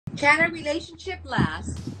Can a relationship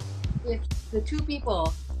last if the two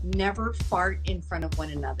people never fart in front of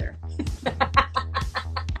one another?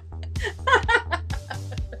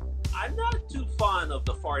 I'm not too fond of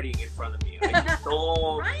the farting in front of me. I just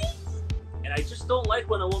don't. Right? And I just don't like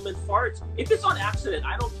when a woman farts. If it's on accident,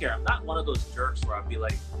 I don't care. I'm not one of those jerks where I'll be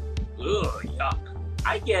like, ugh, yuck.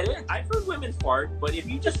 I get it. I've heard women fart, but if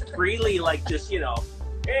you just freely, like, just, hey,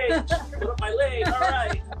 put up my leg, all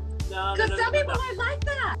right. No, Because some people no. are like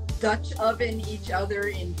that. Dutch oven each other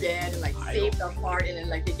in bed and like save the fart, and then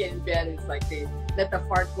like they get in bed and it's like they let the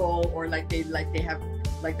fart go, or like they have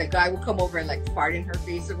like the guy will come over and like fart in her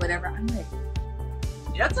face or whatever. I'm like,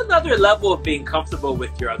 That's another level of being comfortable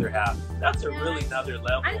with your other half. That's a Yeah. really another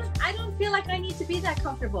level. I don't feel like I need to be that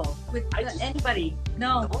comfortable with anybody.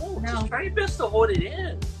 No. Just try your best to hold it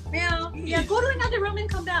in. Yeah, go to another room and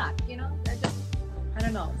come back. I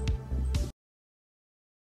don't know.